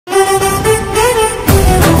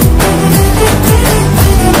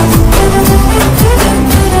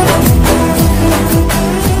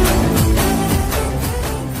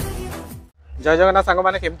जय जगन्नाथ सांग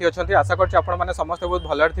मैंने केमती अच्छा आशा करछि आपण मैंने समस्त बहुत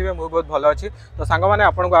भल थे मुझे बहुत भल अच्छी। तो सांग मैंने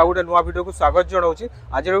आपको आउ गोटे नुआ वीडियो को स्वागत जनाऊँ।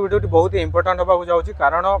 आज वीडियो बहुत इंपोर्टाट होगा जाऊँगी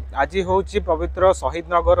कारण आज हूँ पवित्र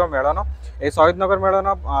शहीदनगर मेलन। ये शहीदनगर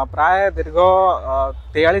मेलन प्राय दीर्घ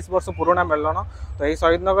 43 वर्ष पुराणा मेलन। तो ये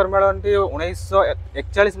शहीदनगर मेलन टी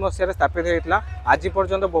 1941 मसीह स्थापित होता। आज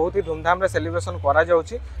पर्यंत बहुत ही धूमधाम सेलिब्रेशन करा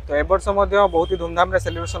जाउछि। तो ए वर्ष बहुत ही धूमधाम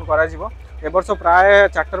सेलिब्रेशन करा जिवो। ए वर्ष प्राय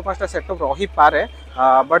 4-5टा सेटअप रही पारे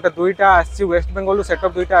बट दुईटा आसी वेस्ट बेंगल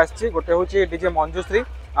सेटअप दुईटा आसी। गोटे हूँ डीजे मंजुश्री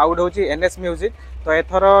आ गोटे हूँ एनएस म्यूजिक। तो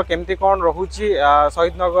एथर केमती कौन रोचे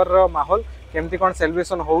शहीदनगर माहौल केमती कौन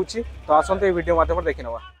सेलिब्रेशन होउछि तो आसंत ए वीडियो माध्यम देखि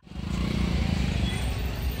नवा।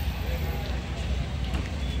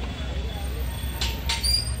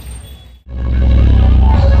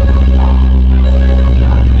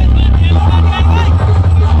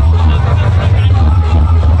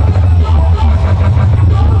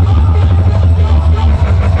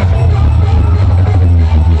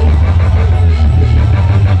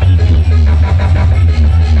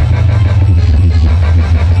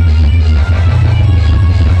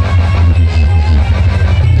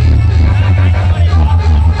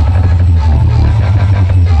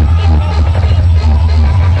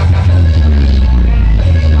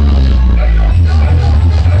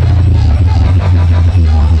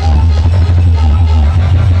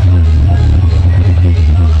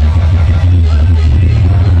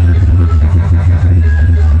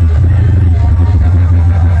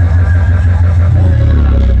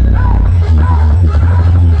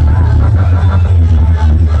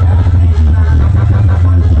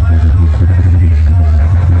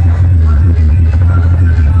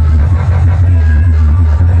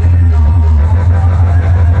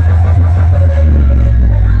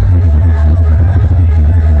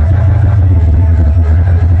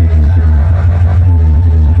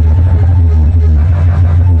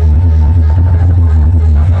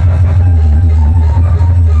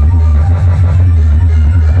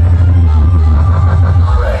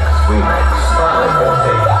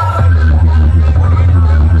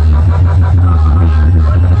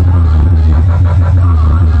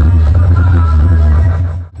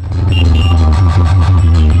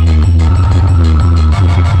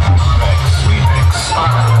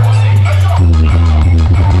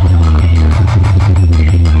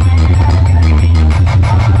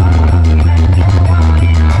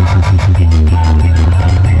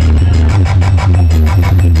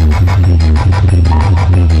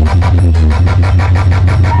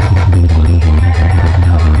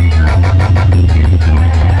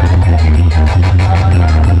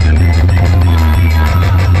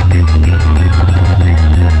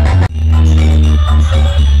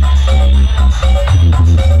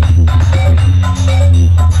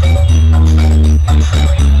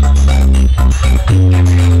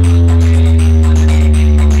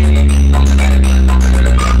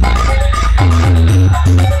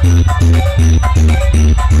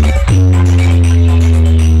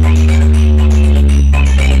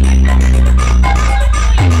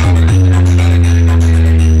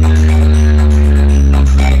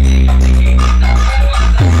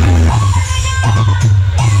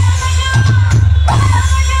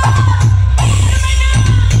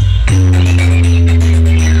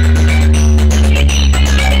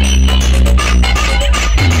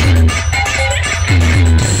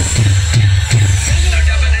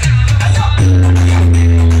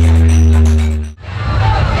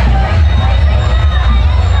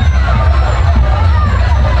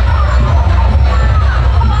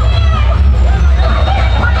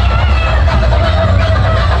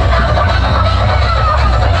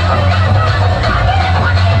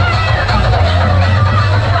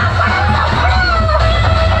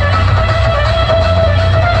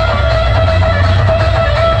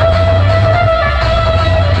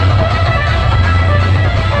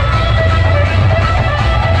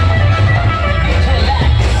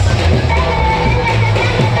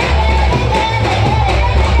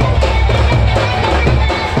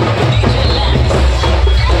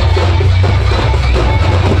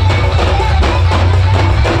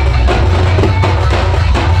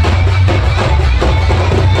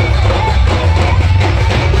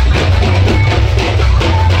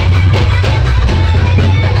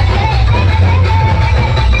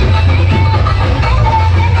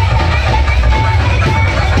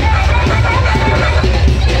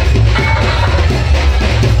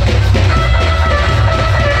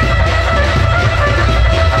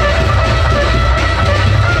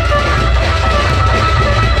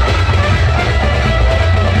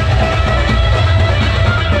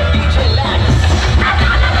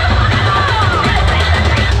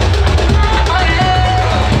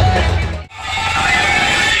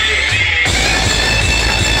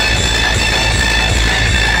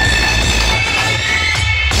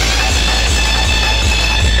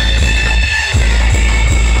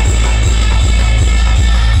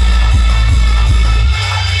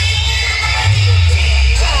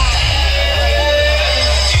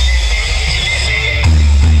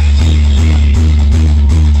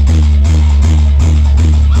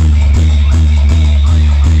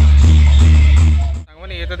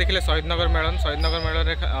 सहीदनगर मेल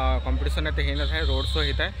में कंपटीशन एत हो ना रोड शो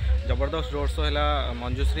होता है जबरदस्त रोड शो है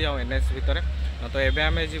मंजुश्री और एनएस भितर तो एवं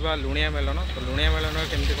आम जा लुनिया मेलन तो लुनिया मेलन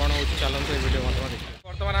केमती कौन हो चलते भिडियो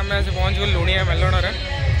बर्तमान आम आस पहुँच गलु लुनिया मेलन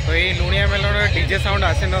तो ये लुनिया मेलन डीजे साउंड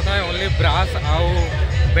आसी न था ओनली ब्रास आउ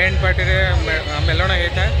बैंड पार्टी मेलन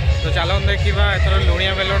होता है तो चलो देखा एथर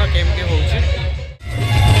लुनिया मेलन केमती हो।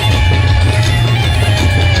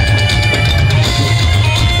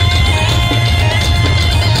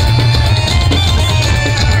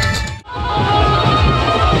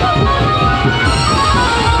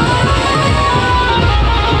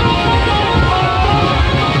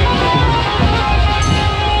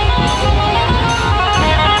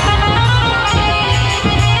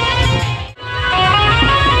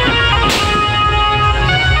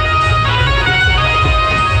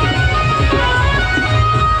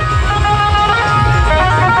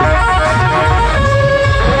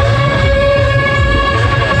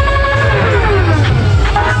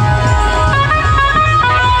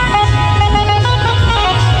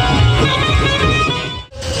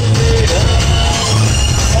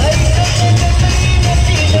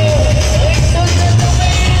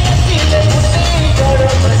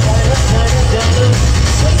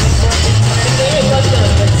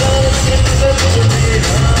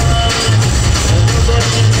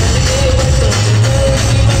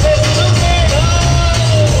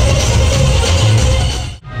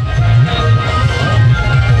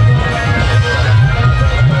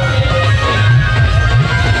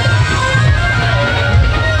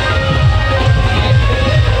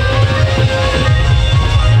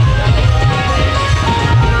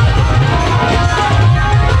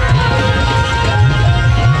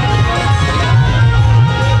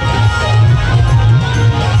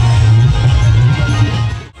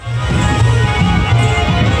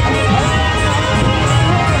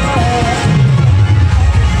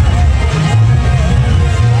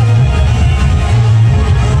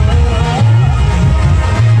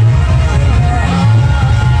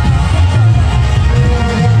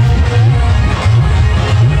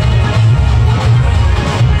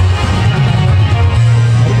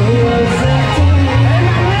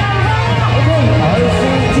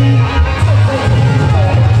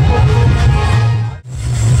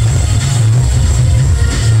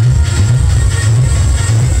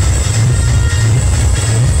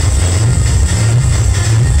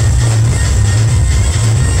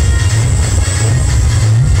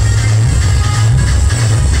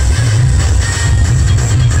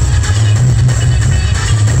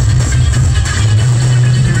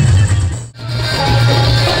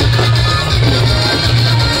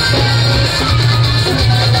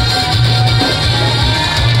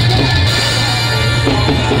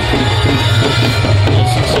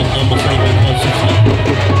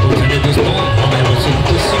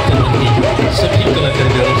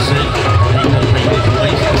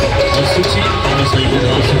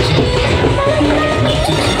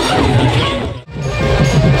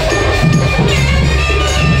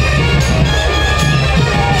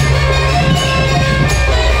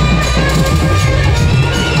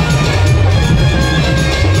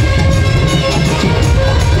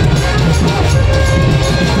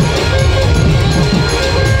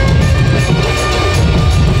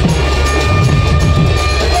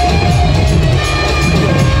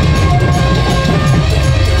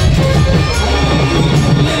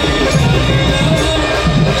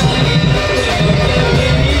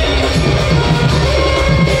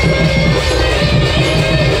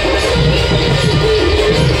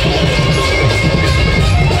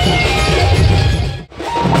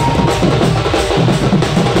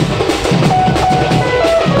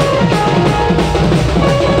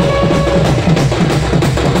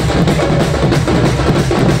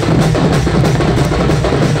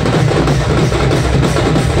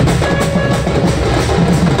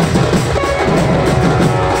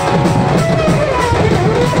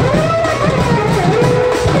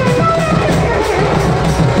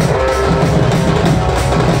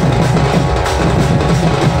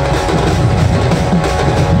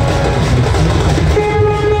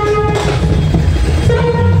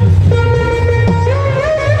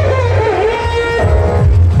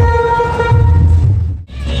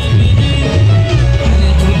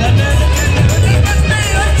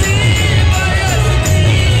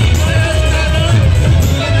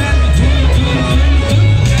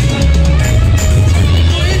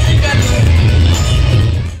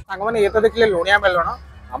 ये तो देखिए लुनिया मेलन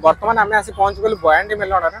बर्तमान आम आसी पहुँच गलु बयांडी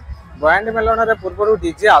मेलन बयांडी मेलन पूर्व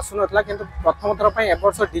डीजे आसु ना कि प्रथम थर पर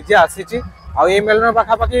वर्ष डीजे आसी आई मेलन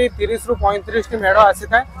पाखापाखि 30 ରୁ 35 मेढ़ आसी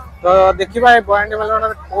था। तो देखा बयांडी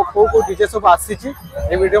मेलन कौ डीजे सब आसी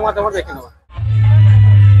वीडियो देखी ना।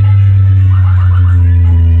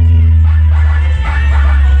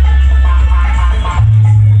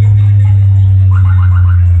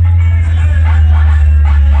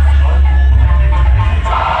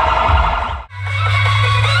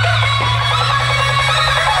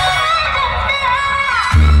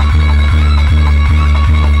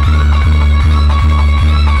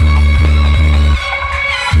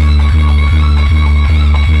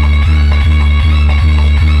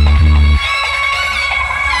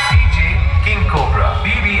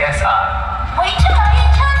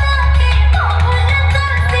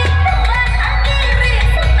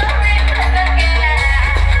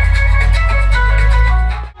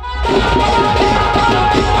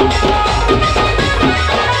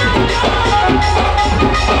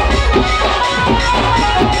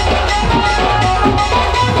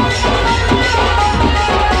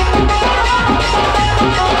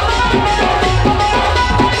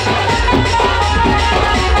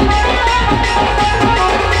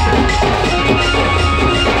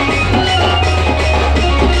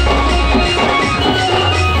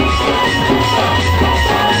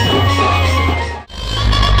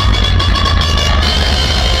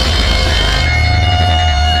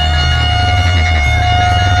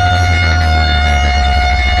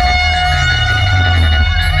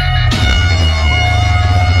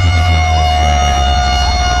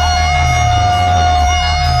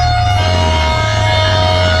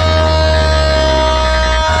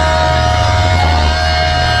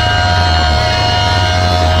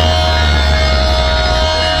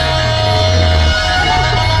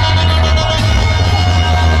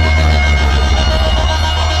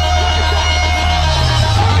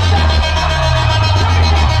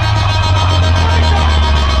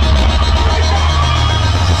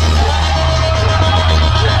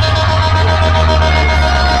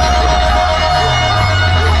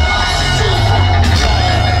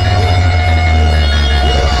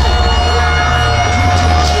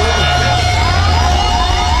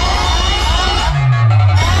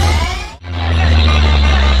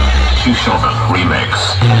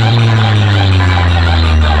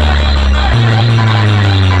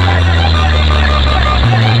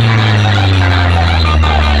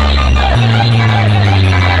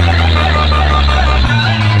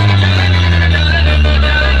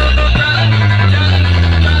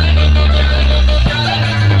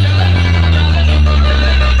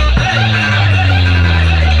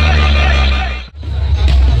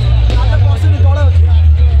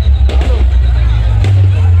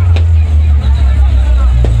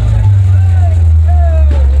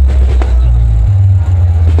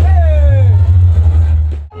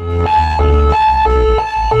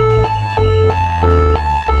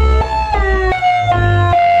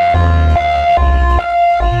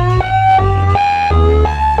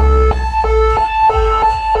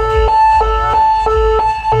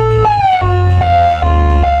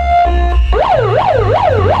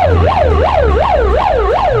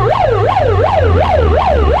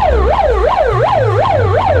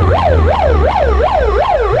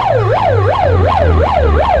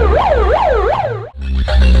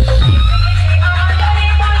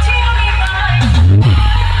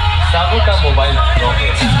 Mobile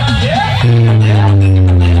rocket.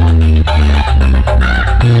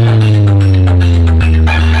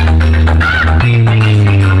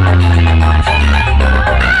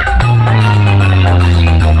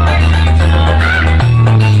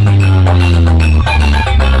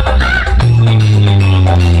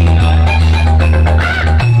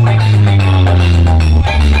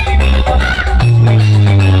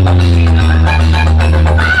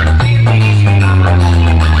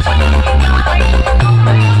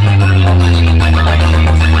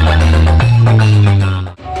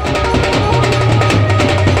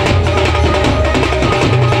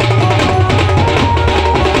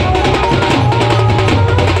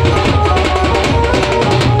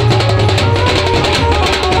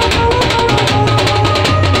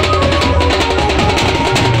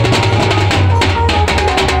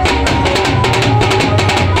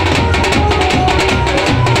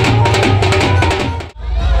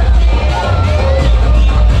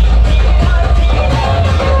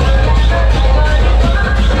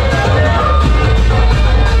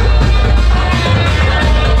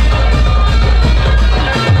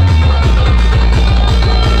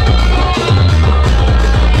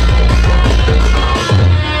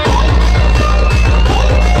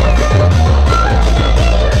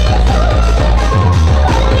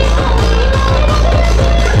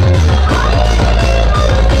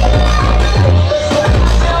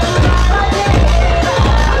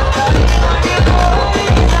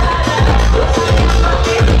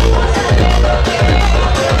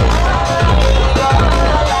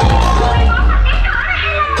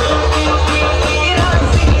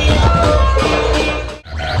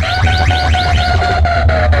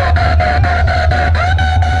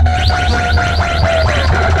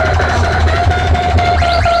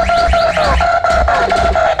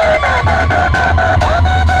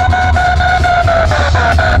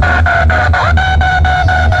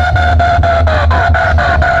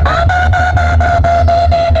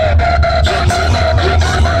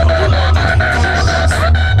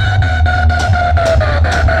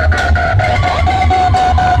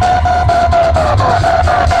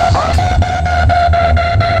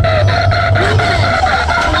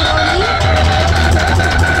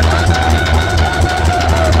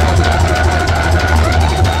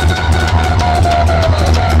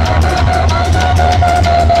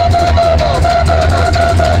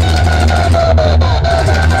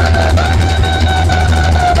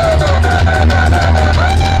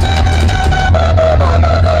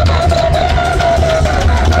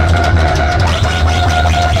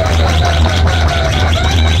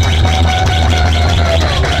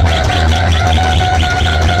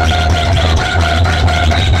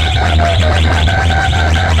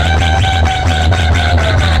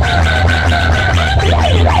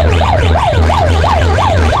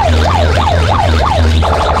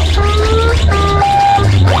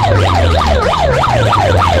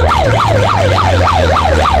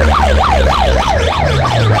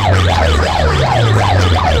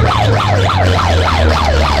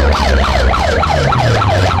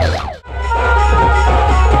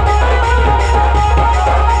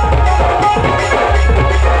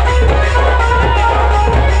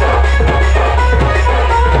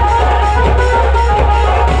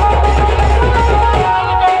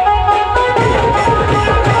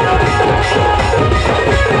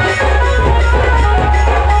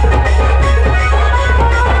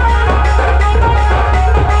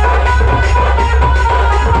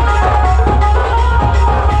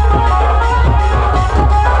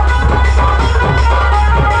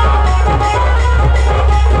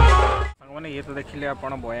 देखिले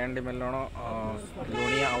आपण बयांडी मेलन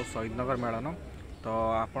लुनिया और सहीदनगर मेलन तो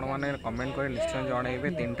आपण मैंने कमेंट कर निश्चय जनइबे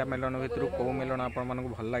तीनटा मेलन भितर कौ मेलन आपण मानक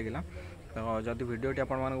भल लगिला। तो जदि वीडियोटी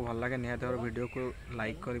आपण मानक भल लगे निहाती भाव वीडियो को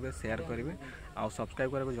लाइक करेंगे शेयर करेंगे आउ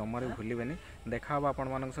सब्सक्राइब करने जमार भी भूलें। देखा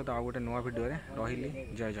आपण मान सहित आउ गोटे नुआ वीडियो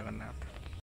रही। जय जगन्नाथ।